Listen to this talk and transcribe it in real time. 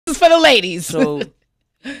for the ladies. So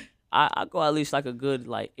I go at least like a good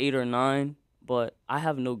like 8 or 9, but I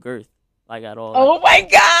have no girth like at all. Oh my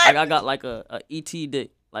God! Like I got like a ET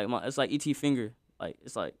dick, like it's like ET finger, like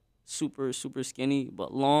it's like super skinny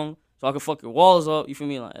but long, so I can fuck your walls up. You feel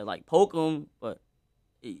me? Like poke them, but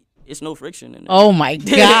it's no friction in there. Oh my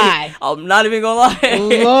God! I'm not even gonna lie.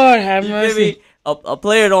 Lord have mercy. A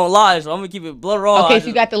player don't lie, so I'm gonna keep it blood raw. Okay, so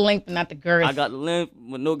you got the length but not the girth. I got the length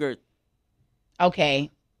with no girth. Okay.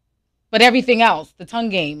 But everything else, the tongue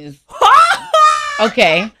game is...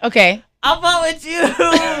 Okay. I'm out with you.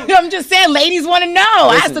 I'm just saying, ladies want to know.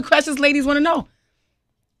 Listen, ask the questions ladies want to know.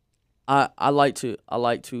 I like to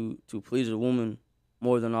please a woman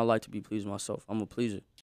more than I like to be pleased myself. I'm a pleaser.